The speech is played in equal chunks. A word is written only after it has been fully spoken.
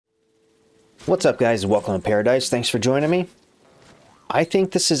What's up, guys? Welcome to ParadiZe. Thanks for joining me. I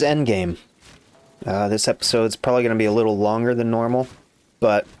think this is endgame. This episode's probably going to be a little longer than normal,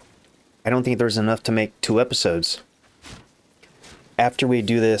 but I don't think there's enough to make 2 episodes. After we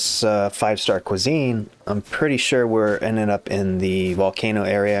do this 5-star cuisine, I'm pretty sure we're ending up in the volcano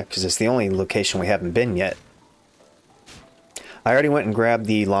area, because it's the only location we haven't been yet. I already went and grabbed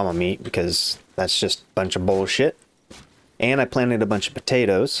the llama meat, because that's just a bunch of bullshit. And I planted a bunch of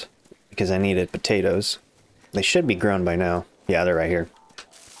potatoes, because I needed potatoes. They should be grown by now. Yeah, they're right here.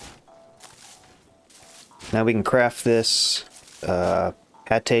 Now we can craft this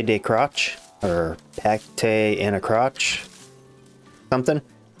pate de crotch, or pate in a crotch, something.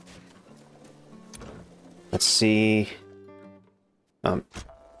 Let's see.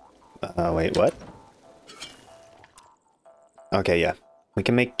 Wait, what? Okay, yeah. We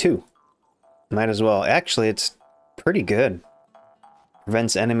can make 2. Might as well. Actually, it's pretty good.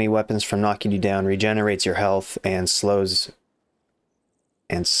 Prevents enemy weapons from knocking you down, regenerates your health, and slows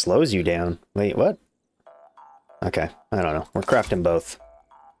you down. Wait, what? Okay, I don't know. We're crafting both.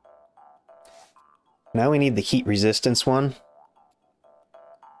 Now we need the heat resistance one,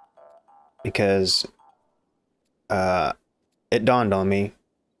 because it dawned on me.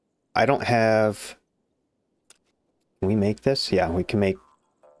 I don't have... Can we make this? Yeah, we can make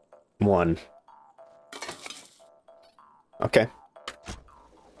 1. Okay.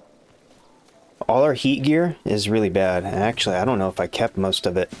 All our heat gear is really bad. Actually, I don't know if I kept most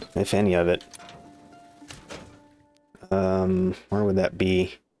of it, if any of it. Where would that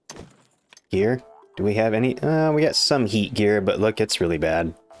be? Gear? Do we have any? We got some heat gear, but look, it's really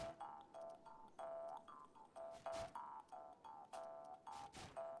bad.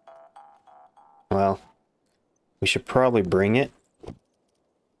 Well, we should probably bring it,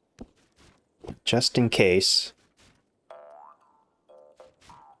 just in case.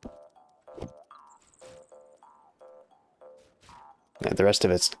 Yeah, the rest of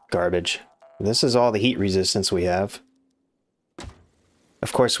it's garbage. This is all the heat resistance we have.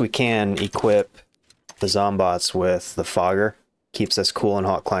 Of course, we can equip the Zombots with the fogger. Keeps us cool in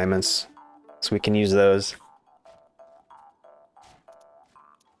hot climates. So we can use those.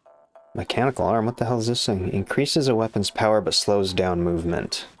 Mechanical arm, what the hell is this thing? Increases a weapon's power but slows down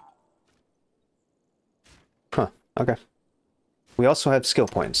movement. Huh, okay. We also have skill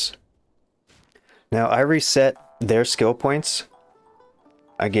points. Now, I reset their skill points.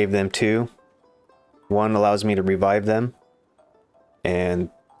 I gave them 2. 1 allows me to revive them, and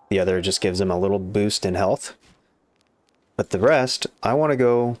the other just gives them a little boost in health. But the rest, I want to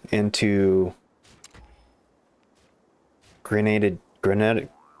go into grenadier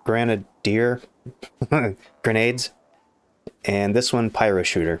grenades, and this one pyro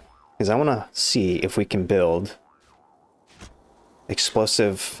shooter, because I want to see if we can build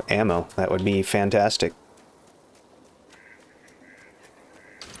explosive ammo. That would be fantastic.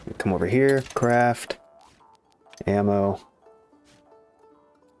 Come over here, craft, ammo.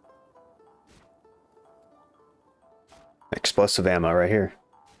 Explosive ammo right here.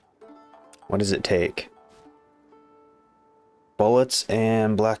 What does it take? Bullets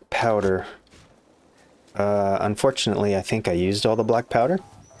and black powder. Unfortunately, I think I used all the black powder.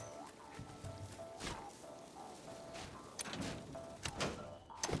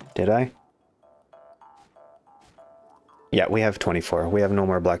 Did I? Yeah, we have 24. We have no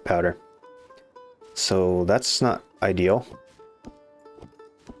more black powder. So that's not ideal.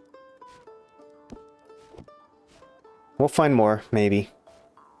 We'll find more, maybe.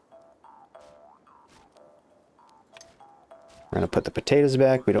 We're gonna put the potatoes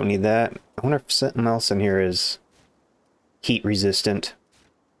back. We don't need that. I wonder if something else in here is heat resistant.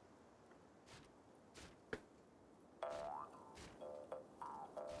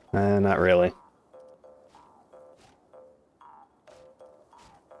 Not really.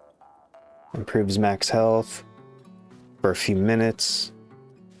 Improves max health for a few minutes.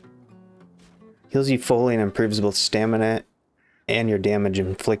 Heals you fully and improves both stamina and your damage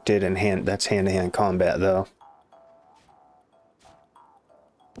inflicted, and that's hand-to-hand combat, though.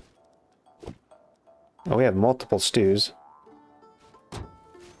 Oh, we have multiple stews.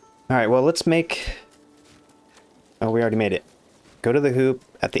 Alright, well, let's make... Oh, we already made it. Go to the hoop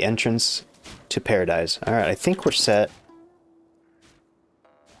at the entrance to ParadiZe. Alright, I think we're set.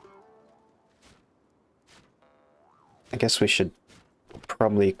 I guess we should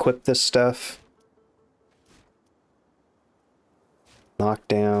probably equip this stuff. Knock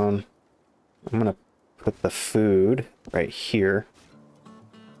down. I'm gonna put the food right here.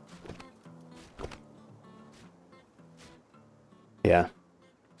 Yeah.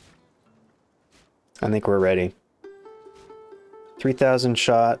 I think we're ready. 3,000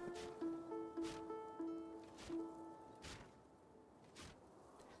 shot.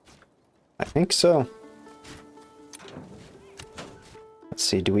 I think so. Let's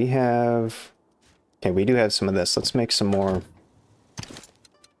see, do we have... Okay, we do have some of this. Let's make some more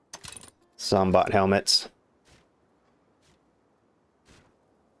Zombot helmets.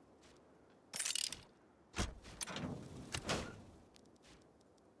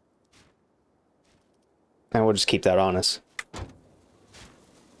 And we'll just keep that on us.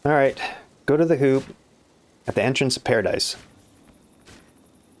 Alright, go to the hoop at the entrance of ParadiZe.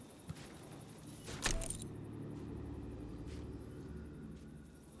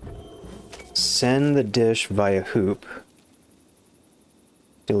 Send the dish via hoop.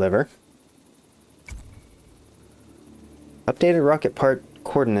 Deliver. Updated rocket part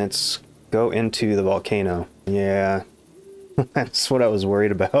coordinates go into the volcano. Yeah, that's what I was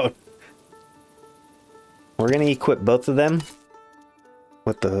worried about. We're gonna equip both of them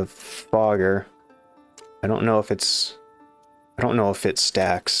with the fogger. I don't know if it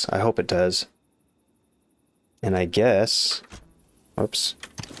stacks. I hope it does. And I guess, oops.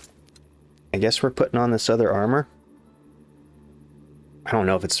 I guess we're putting on this other armor. I don't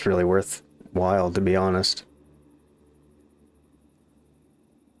know if it's really worthwhile, to be honest.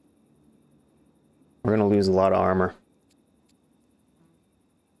 We're gonna lose a lot of armor.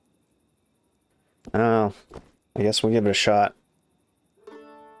 Oh, I guess we'll give it a shot.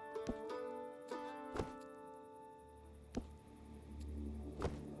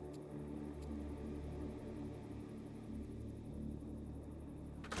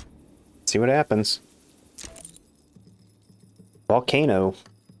 See what happens. Volcano.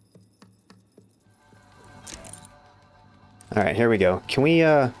 Alright, here we go. Can we,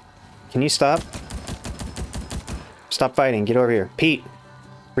 can you stop? Stop fighting. Get over here. Pete!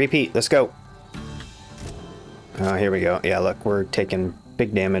 Repeat. Let's go. Oh, here we go. Yeah, look, we're taking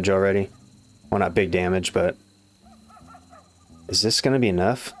big damage already. Well, not big damage, but... Is this gonna be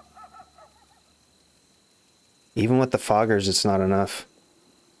enough? Even with the foggers, it's not enough.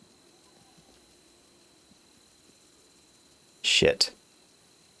 Shit.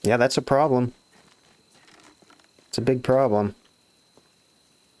 Yeah, that's a problem. It's a big problem.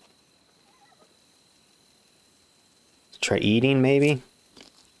 Try eating, maybe?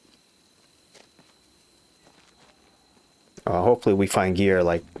 Hopefully we find gear,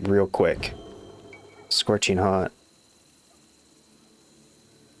 like, real quick. Scorching hot.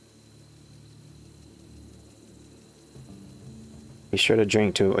 Be sure to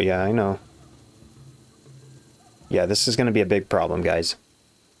drink too. Yeah, I know. Yeah, this is going to be a big problem, guys.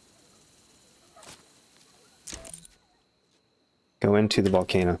 Go into the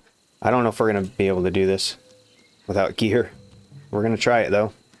volcano. I don't know if we're going to be able to do this without gear. We're going to try it,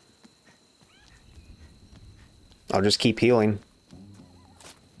 though. I'll just keep healing.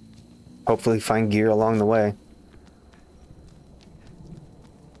 Hopefully find gear along the way.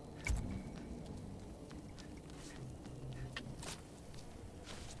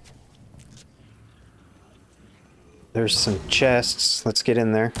 There's some chests. Let's get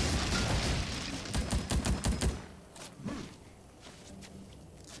in there.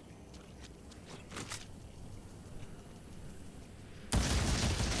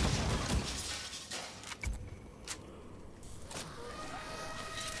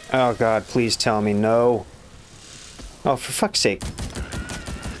 Oh God, please tell me no. Oh, for fuck's sake.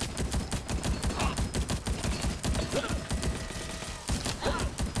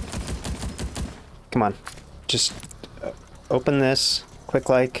 Come on. Just open this. Click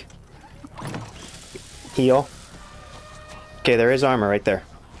like. Heal. Okay, there is armor right there.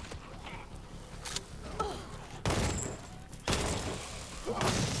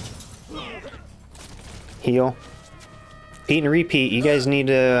 Heal. Pete and repeat, you guys need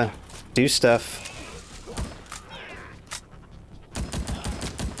to do stuff.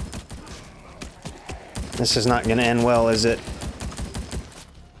 This is not gonna end well, is it?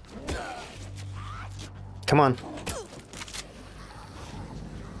 Come on.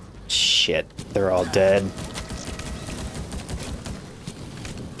 Shit, they're all dead.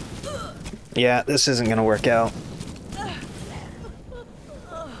 Yeah, this isn't gonna work out.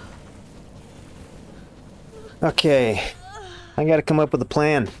 Okay. I gotta come up with a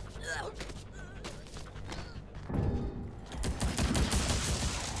plan.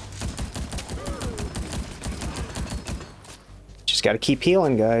 Just gotta keep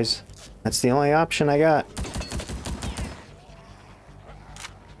healing, guys. That's the only option I got.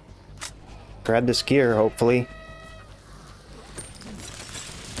 Grab this gear, hopefully.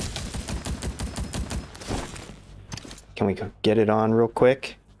 Can we get it on real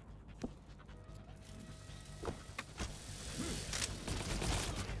quick?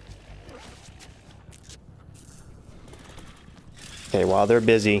 Okay, while they're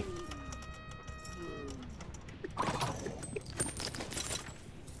busy,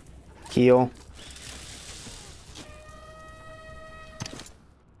 Heal.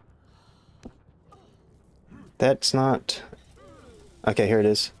 That's not... Okay, here it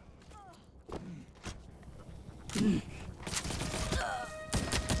is. It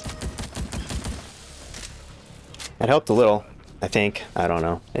helped a little, I think. I don't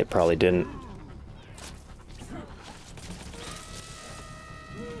know. It probably didn't.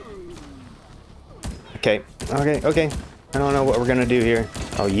 Okay, okay. I don't know what we're gonna do here.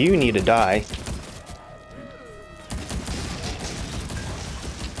 Oh, you need to die.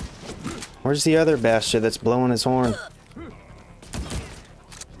 Where's the other bastard that's blowing his horn?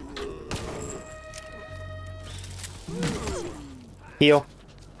 Heal.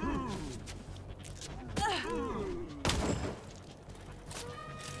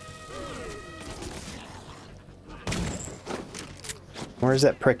 Where's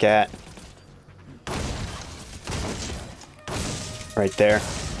that prick at? Right there.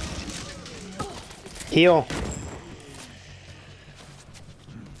 Heal.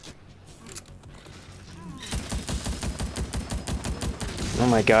 Oh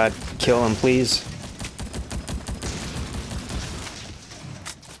my god, kill him, please.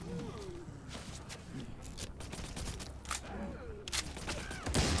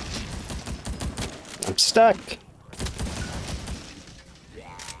 I'm stuck.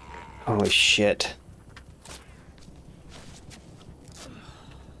 Holy shit.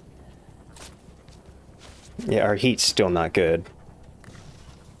 Yeah, our heat's still not good.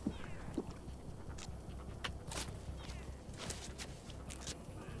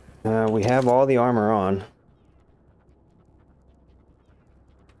 We have all the armor on.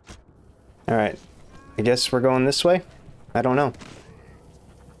 Alright. I guess we're going this way? I don't know.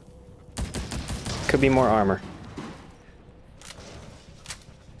 Could be more armor.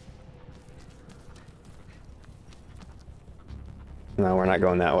 No, we're not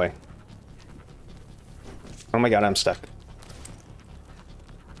going that way. Oh my god, I'm stuck.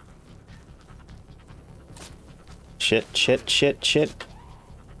 Shit.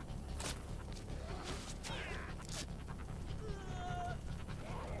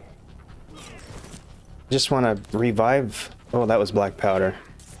 Just want to revive... Oh, that was black powder.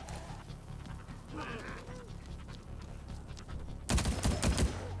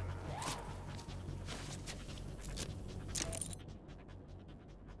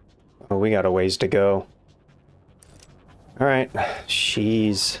 Oh, we got a ways to go. Alright.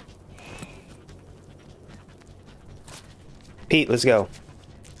 Jeez. Pete, let's go.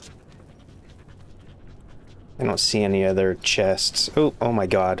 I don't see any other chests. Oh my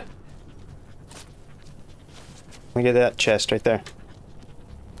god. Look at that chest right there.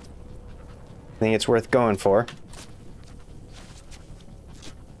 I think it's worth going for.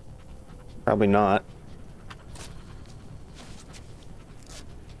 Probably not.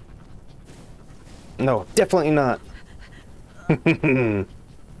 No, definitely not.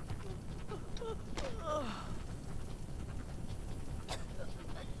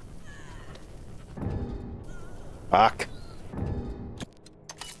 Fuck.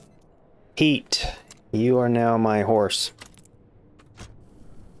 Heat. You are now my horse.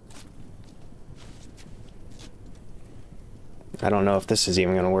 I don't know if this is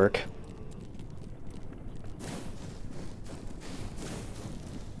even gonna work.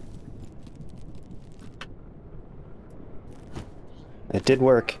 It did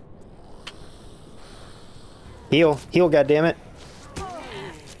work. Heal, goddammit.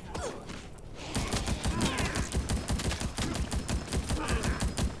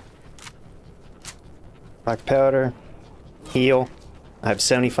 Black powder. Heal. I have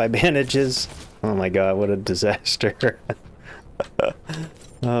 75 bandages. Oh my god, what a disaster.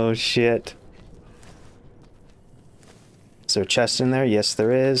 Oh shit. Is there a chest in there? Yes,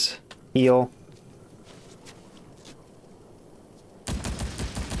 there is. Heal.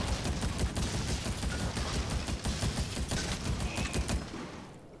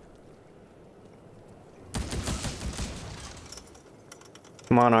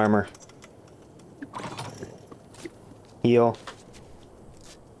 Come on, armor. Heal.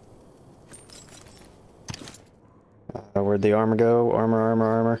 Where'd the armor go?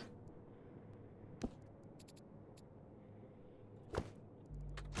 Armor.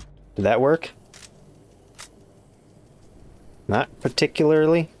 Did that work? Not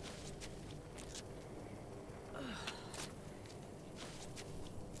particularly.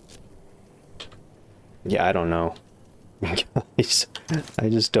 Yeah, I don't know. Guys, I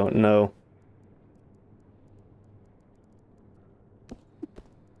just don't know.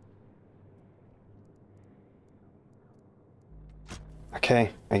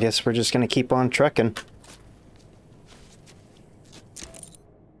 Okay, I guess we're just gonna keep on trucking.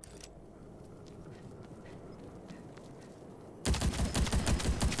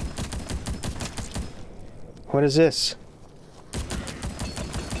 What is this?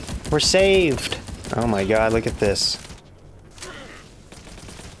 We're saved! Oh my god, look at this.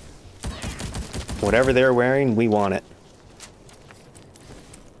 Whatever they're wearing, we want it.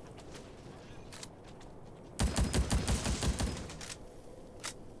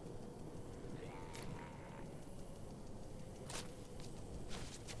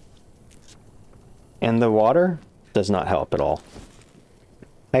 And the water does not help at all.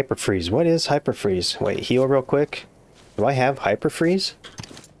 Hyperfreeze. What is hyperfreeze? Wait, heal real quick. Do I have hyperfreeze?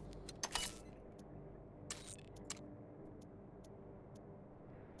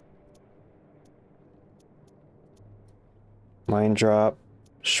 Mine drop.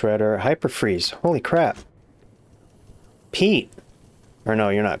 Shredder. Hyperfreeze. Holy crap. Pete. Or no,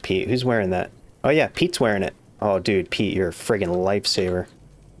 you're not Pete. Who's wearing that? Oh yeah, Pete's wearing it. Oh dude, Pete, you're a friggin' lifesaver.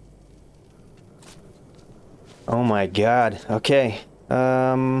 Oh my god. Okay.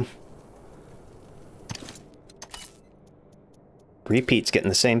 Repeat's getting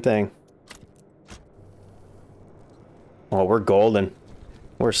the same thing. Oh, we're golden.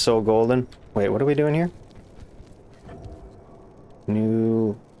 We're so golden. Wait, what are we doing here?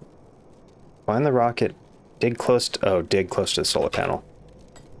 New... Find the rocket. Dig close to... Oh, dig close to the solar panel.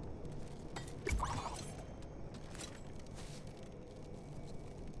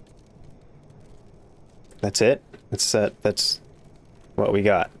 That's it? That's what we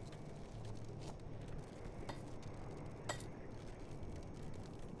got.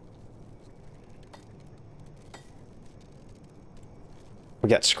 We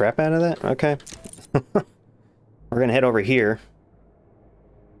got scrap out of that? Okay. We're gonna head over here.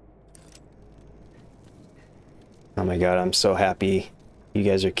 Oh my god, I'm so happy you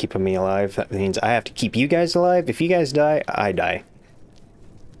guys are keeping me alive. That means I have to keep you guys alive. If you guys die, I die.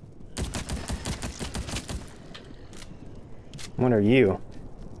 What are you?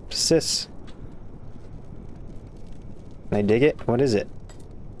 Sis. Can I dig it? What is it?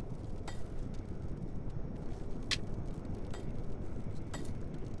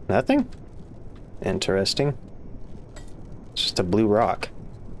 Nothing? Interesting. It's just a blue rock.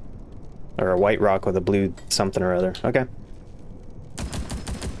 Or a white rock with a blue something or other. Okay.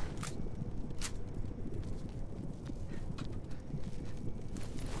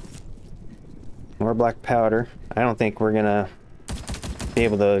 More black powder. I don't think we're gonna be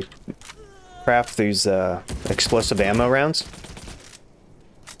able to craft these explosive ammo rounds.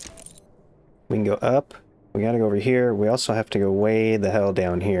 We can go up. We gotta go over here. We also have to go way the hell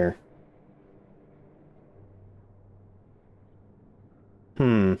down here.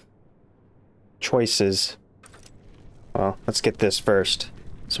 Choices. Well, let's get this first.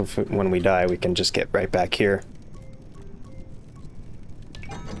 So when we die, we can just get right back here.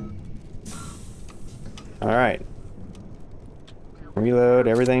 Alright. Reload.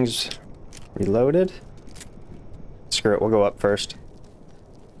 Everything's reloaded. Screw it. We'll go up first.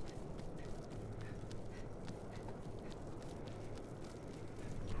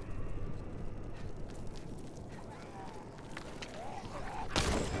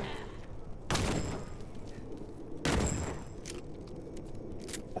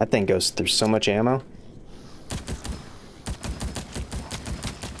 That thing goes through so much ammo.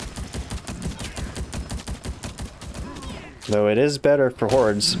 Though it is better for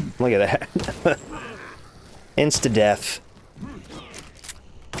hordes. Look at that. Insta-death.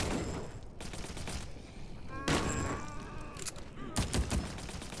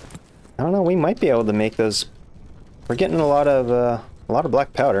 I don't know, we might be able to make those. We're getting a lot of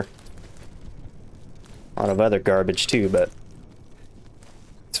black powder. A lot of other garbage too, but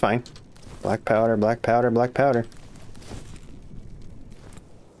it's fine. Black powder, black powder, black powder.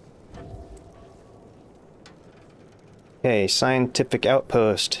 Okay, scientific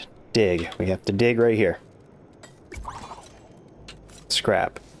outpost. Dig. We have to dig right here.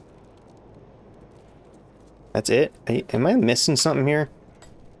 Scrap. That's it? Am I missing something here?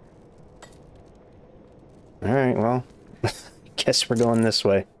 Alright, well, guess we're going this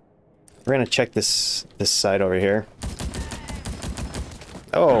way. We're gonna check this side over here.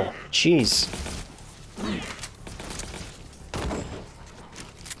 Oh, jeez.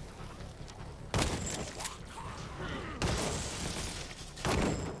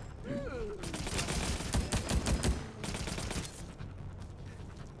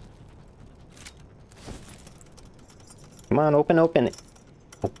 Come on, open, open it.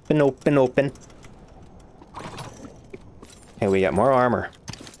 Open, open, open. Hey, we got more armor.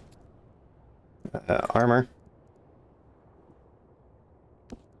 Armor.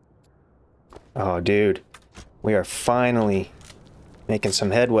 Oh, dude. We are finally making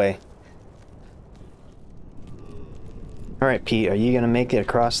some headway. Alright, Pete, are you gonna make it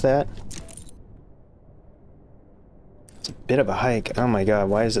across that? It's a bit of a hike. Oh my god,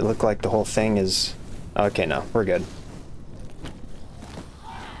 why does it look like the whole thing is... Okay, no, we're good.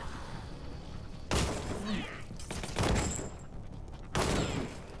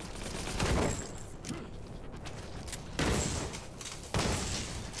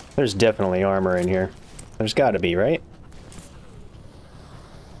 There's definitely armor in here. There's gotta be, right?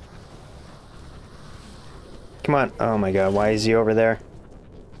 Come on. Oh my god, why is he over there?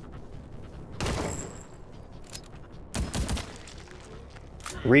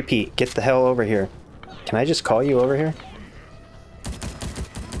 Repeat, get the hell over here. Can I just call you over here?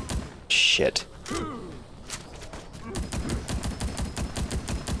 Shit.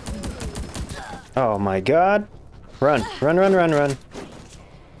 Oh my god. Run, run, run, run, run.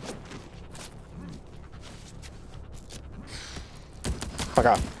 Fuck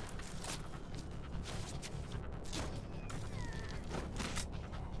off.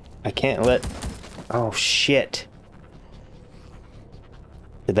 I can't let... Oh shit.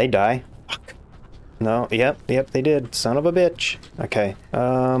 Did they die? Fuck. No, yep, they did. Son of a bitch. Okay,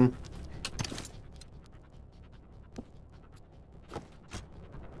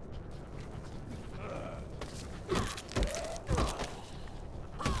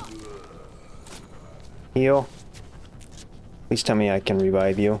 heal. Please tell me I can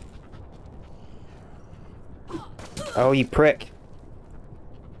revive you. Oh, you prick.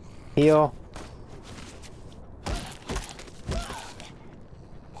 Heal.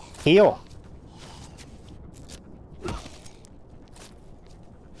 Heal.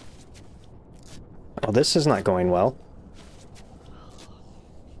 Oh, this is not going well.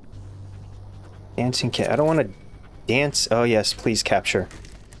 Dancing kit. I don't want to dance. Oh, yes, please capture.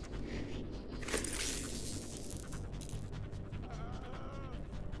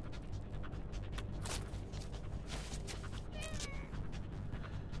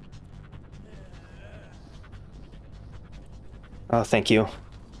 Oh, thank you.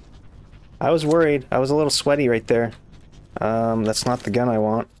 I was worried. I was a little sweaty right there. That's not the gun I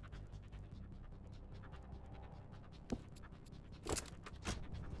want.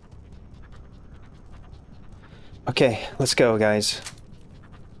 Okay, let's go, guys.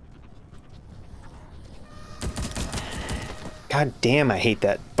 God damn, I hate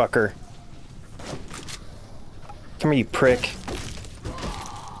that fucker. Come here, you prick.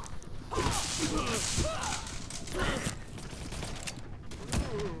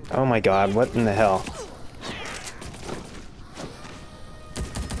 Oh my god, what in the hell?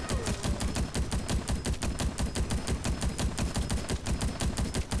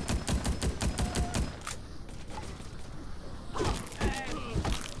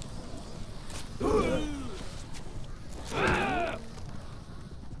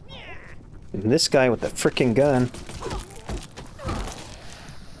 And this guy with the frickin' gun.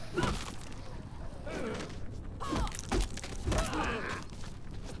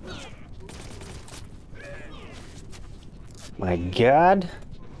 My god.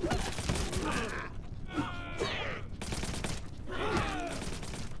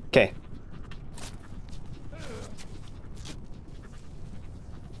 Okay.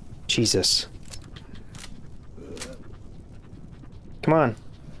 Jesus. Come on.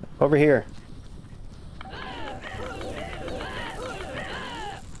 Over here.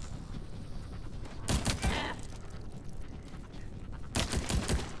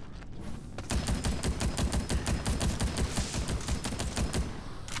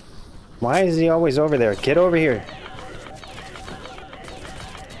 Why is he always over there? Get over here.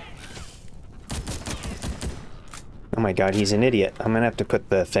 Oh my god, he's an idiot. I'm gonna have to put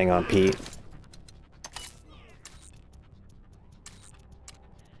the thing on Pete.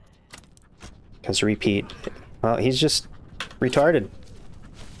 Because repeat. Well, he's just retarded.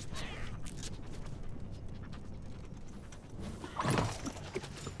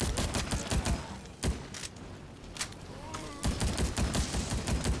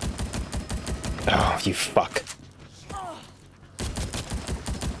 Oh, you fuck.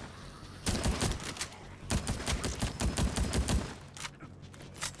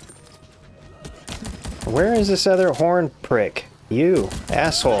 Where is this other horn prick? You,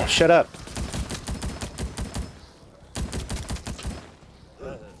 asshole, shut up.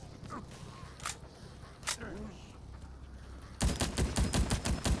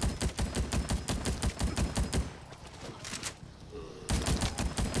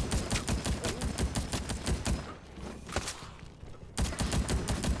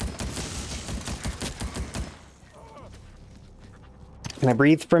 Can I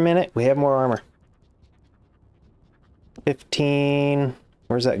breathe for a minute? We have more armor. 15...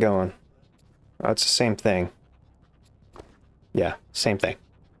 Where's that going? Oh, it's the same thing. Yeah, same thing.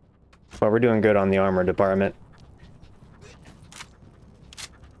 Well, we're doing good on the armor department.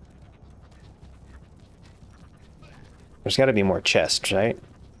 There's got to be more chests, right?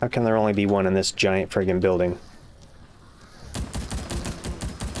 How can there only be one in this giant friggin' building?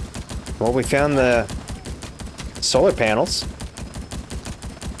 Well, we found the solar panels.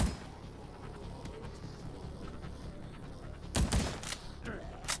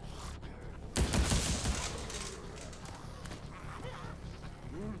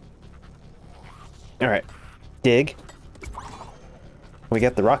 All right, dig. We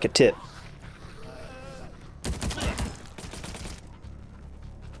got the rocket tip.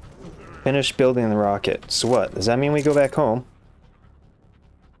 Finish building the rocket. So what? Does that mean we go back home?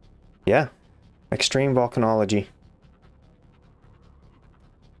 Yeah. Extreme volcanology.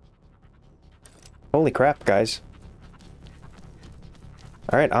 Holy crap, guys.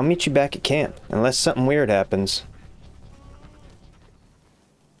 Alright, I'll meet you back at camp. Unless something weird happens.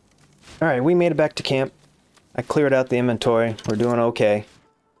 Alright, we made it back to camp. I cleared out the inventory. We're doing okay.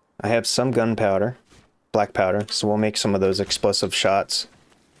 I have some gunpowder. Black powder. So we'll make some of those explosive shots.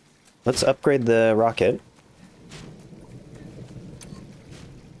 Let's upgrade the rocket.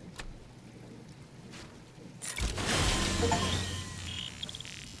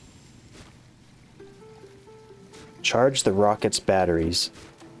 Charge the rocket's batteries.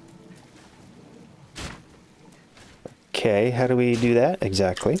 Okay, how do we do that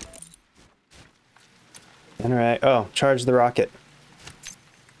exactly? Interact. Oh, charge the rocket.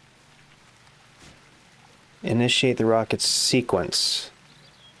 Initiate the rocket's sequence.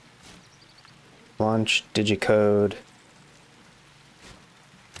 Launch digicode.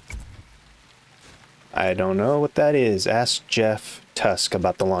 I don't know what that is. Ask Jeff Tusk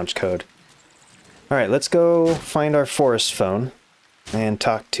about the launch code. Alright, let's go find our forest phone and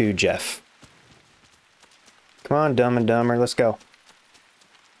talk to Jeff. Come on, Dumb and Dumber, let's go.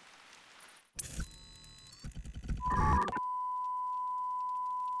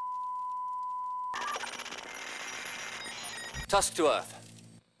 Tusk to Earth.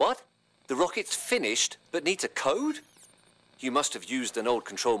 What? The rocket's finished, but needs a code? You must have used an old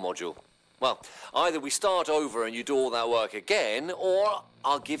control module. Well, either we start over and you do all that work again, or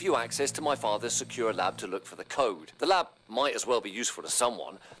I'll give you access to my father's secure lab to look for the code. The lab might as well be useful to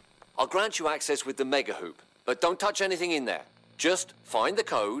someone. I'll grant you access with the mega hoop, but don't touch anything in there. Just find the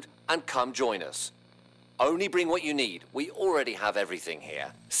code and come join us. Only bring what you need. We already have everything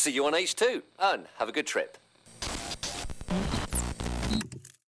here. See you on H2, and have a good trip.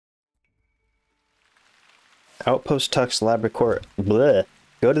 Outpost Tuck's lab record. Bleh.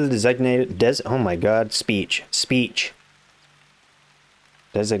 Go to the designated oh my god, speech. Speech.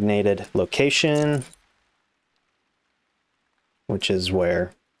 Designated location. Which is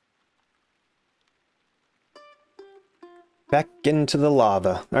where? Back into the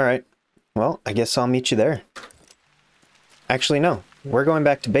lava. Alright. Well, I guess I'll meet you there. Actually, no. We're going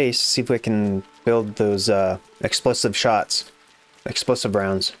back to base, see if we can build those explosive shots. Explosive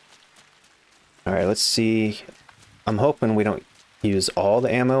rounds. Alright, let's see. I'm hoping we don't use all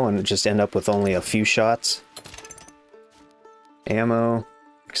the ammo and just end up with only a few shots. Ammo,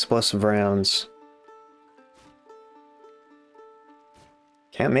 explosive rounds.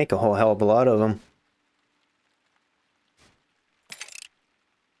 Can't make a whole hell of a lot of them.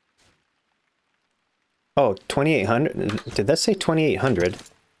 Oh, 2,800? Did that say 2,800?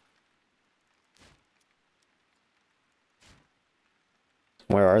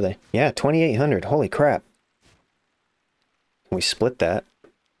 Where are they? Yeah, 2,800. Holy crap. Can we split that?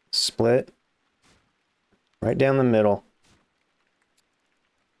 Split. Right down the middle.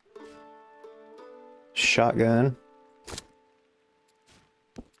 Shotgun.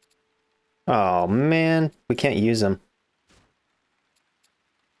 Oh, man. We can't use them.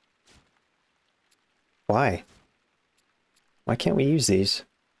 Why? Why can't we use these?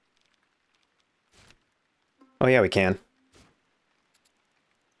 Oh, yeah, we can.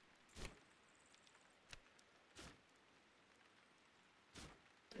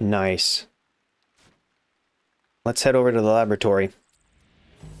 Nice. Let's head over to the laboratory.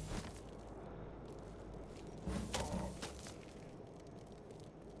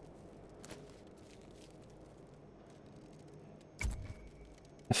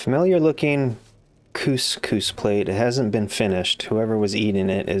 A familiar looking couscous plate. It hasn't been finished. Whoever was eating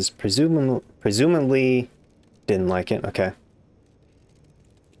it is presumably didn't like it. Okay.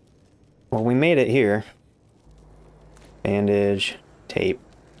 Well, we made it here. Bandage, tape.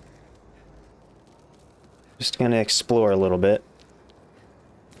 Just gonna explore a little bit.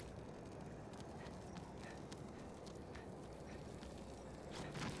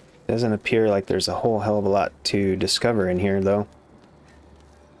 Doesn't appear like there's a whole hell of a lot to discover in here, though.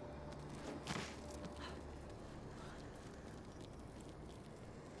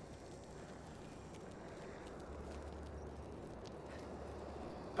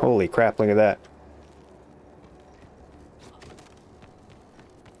 Holy crap, look at that.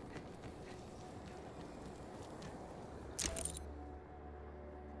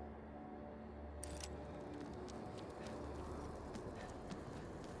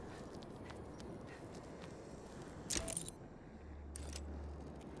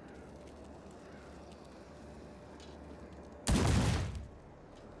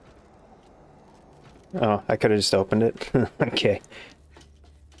 Oh, I could have just opened it. Okay.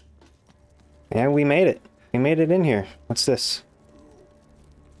 Yeah, we made it. We made it in here. What's this?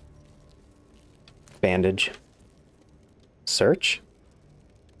 Bandage. Search?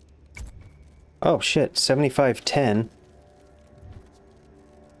 Oh shit, 7510.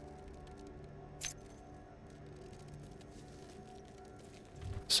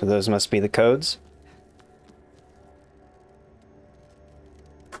 So those must be the codes.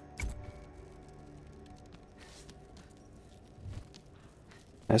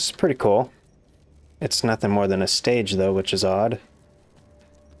 This is pretty cool. It's nothing more than a stage though, which is odd.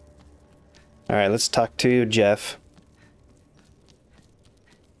 Alright, let's talk to Jeff.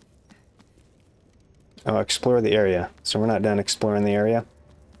 Oh, explore the area. So we're not done exploring the area.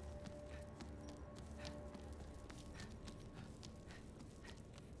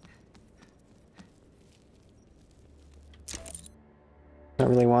 Don't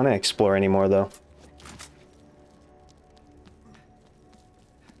really want to explore anymore though.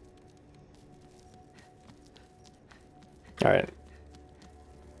 Alright.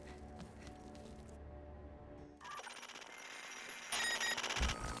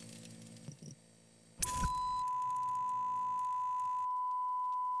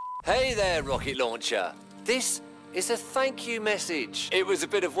 Hey there, rocket launcher. This is a thank you message. It was a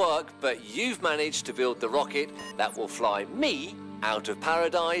bit of work, but you've managed to build the rocket that will fly me out of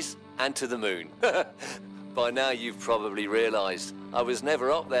paradise and to the moon. By now you've probably realized I was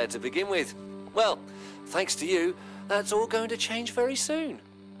never up there to begin with. Well, thanks to you, that's all going to change very soon.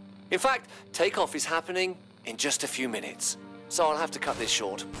 In fact, takeoff is happening in just a few minutes, so I'll have to cut this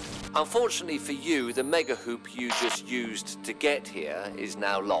short. Unfortunately for you, the mega hoop you just used to get here is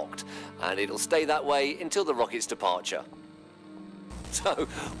now locked, and it'll stay that way until the rocket's departure. So,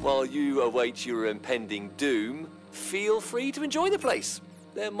 while you await your impending doom, feel free to enjoy the place.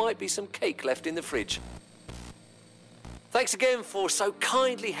 There might be some cake left in the fridge. Thanks again for so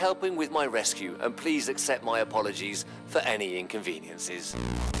kindly helping with my rescue, and please accept my apologies for any inconveniences.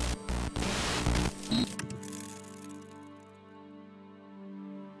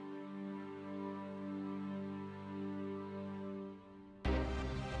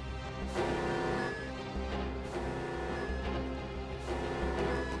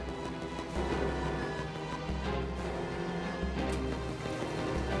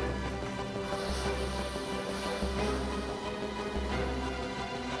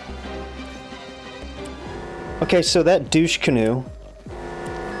 Okay, so that douche canoe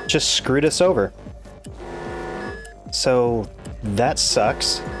just screwed us over. So that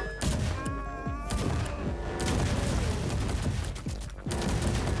sucks.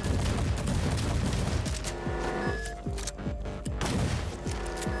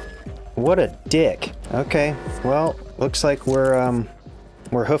 What a dick. Okay, well, looks like we're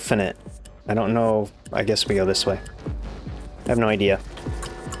hoofing it. I don't know, I guess we go this way. I have no idea.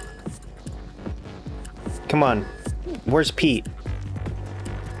 Come on. Where's Pete?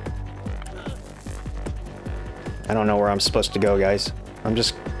 I don't know where I'm supposed to go, guys. I'm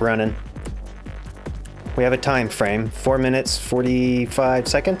just running. We have a time frame. 4 minutes, 45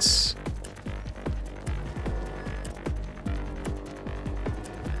 seconds.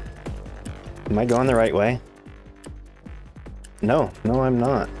 Am I going the right way? No, I'm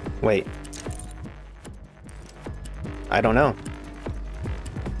not. Wait. I don't know.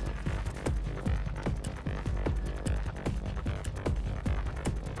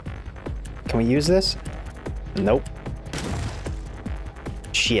 Can we use this? Nope.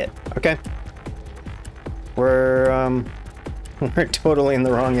 Shit. Okay. We're we're totally in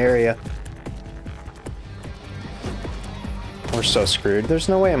the wrong area. We're so screwed. There's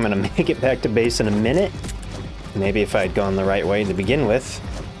no way I'm gonna make it back to base in a minute. Maybe if I'd gone the right way to begin with.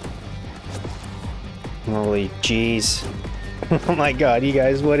 Holy jeez. Oh my god, you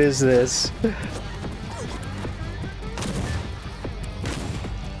guys, what is this?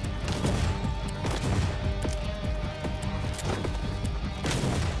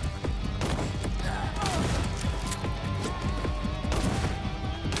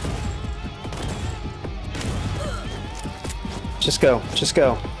 Just go, just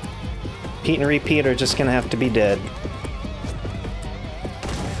go. Pete and Repeat are just gonna have to be dead.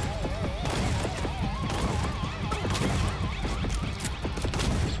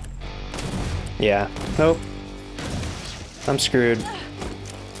 Yeah. Nope. I'm screwed.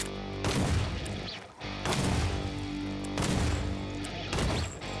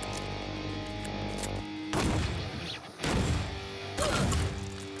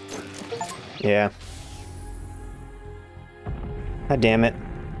 Yeah. God damn it.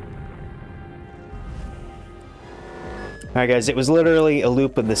 Alright guys, it was literally a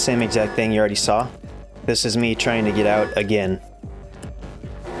loop of the same exact thing you already saw. This is me trying to get out again.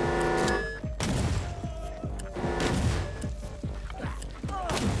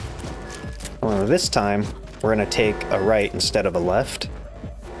 Well, this time, we're gonna take a right instead of a left.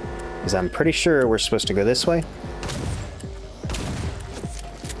 Because I'm pretty sure we're supposed to go this way.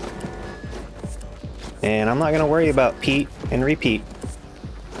 And I'm not gonna worry about Pete and repeat.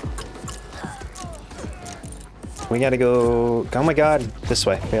 We gotta go... Oh my god, this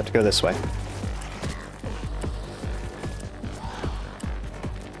way. We have to go this way.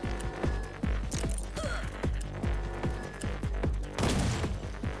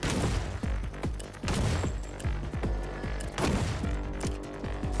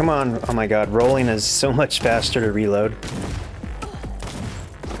 Come on. Oh my god, rolling is so much faster to reload.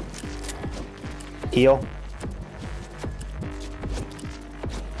 Heal.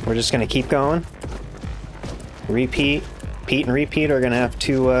 We're just gonna keep going. Repeat. Pete and Repeat are gonna have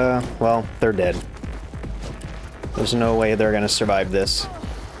to, well, they're dead. There's no way they're gonna survive this.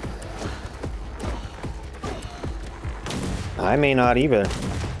 I may not either,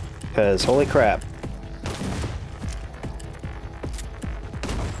 because holy crap.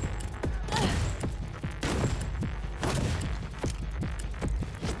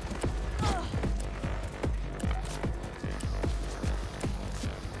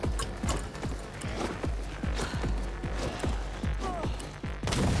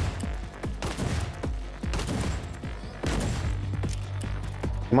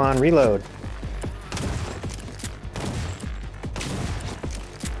 Come on, reload.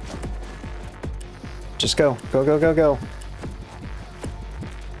 Just go. Go, go, go, go.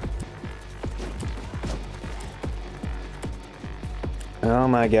 Oh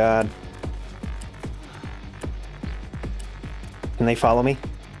my god. Can they follow me?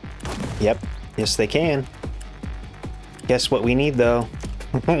 Yep. Yes, they can. Guess what we need, though?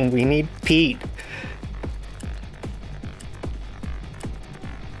 We need Pete.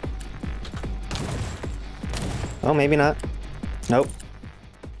 Oh, maybe not. Nope.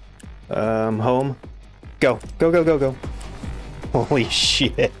 Home. Go. Go, go, go, go. Holy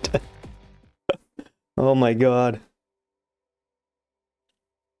shit. Oh my god.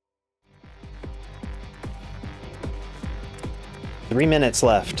 Three minutes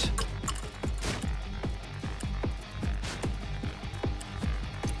left.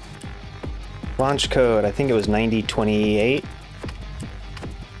 Launch code, I think it was 9028.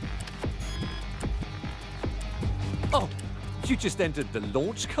 Oh, you just entered the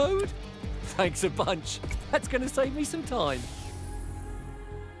launch code? Thanks a bunch. That's going to save me some time.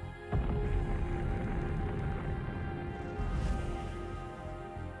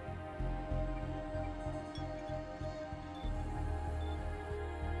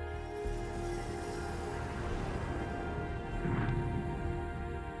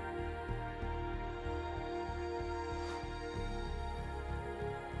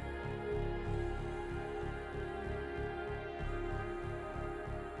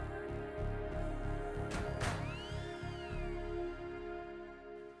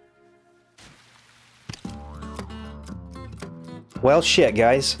 Well, shit,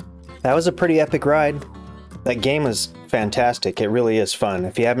 guys. That was a pretty epic ride. That game was fantastic. It really is fun.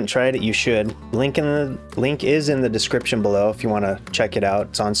 If you haven't tried it, you should. Link is in the description below if you want to check it out.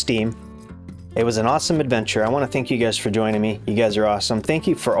 It's on Steam. It was an awesome adventure. I want to thank you guys for joining me. You guys are awesome. Thank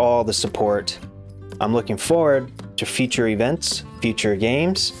you for all the support. I'm looking forward to future events, future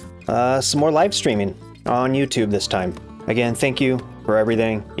games, some more live streaming on YouTube this time. Again, thank you for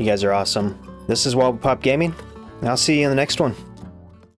everything. You guys are awesome. This is Wobble Pop Gaming, and I'll see you in the next one.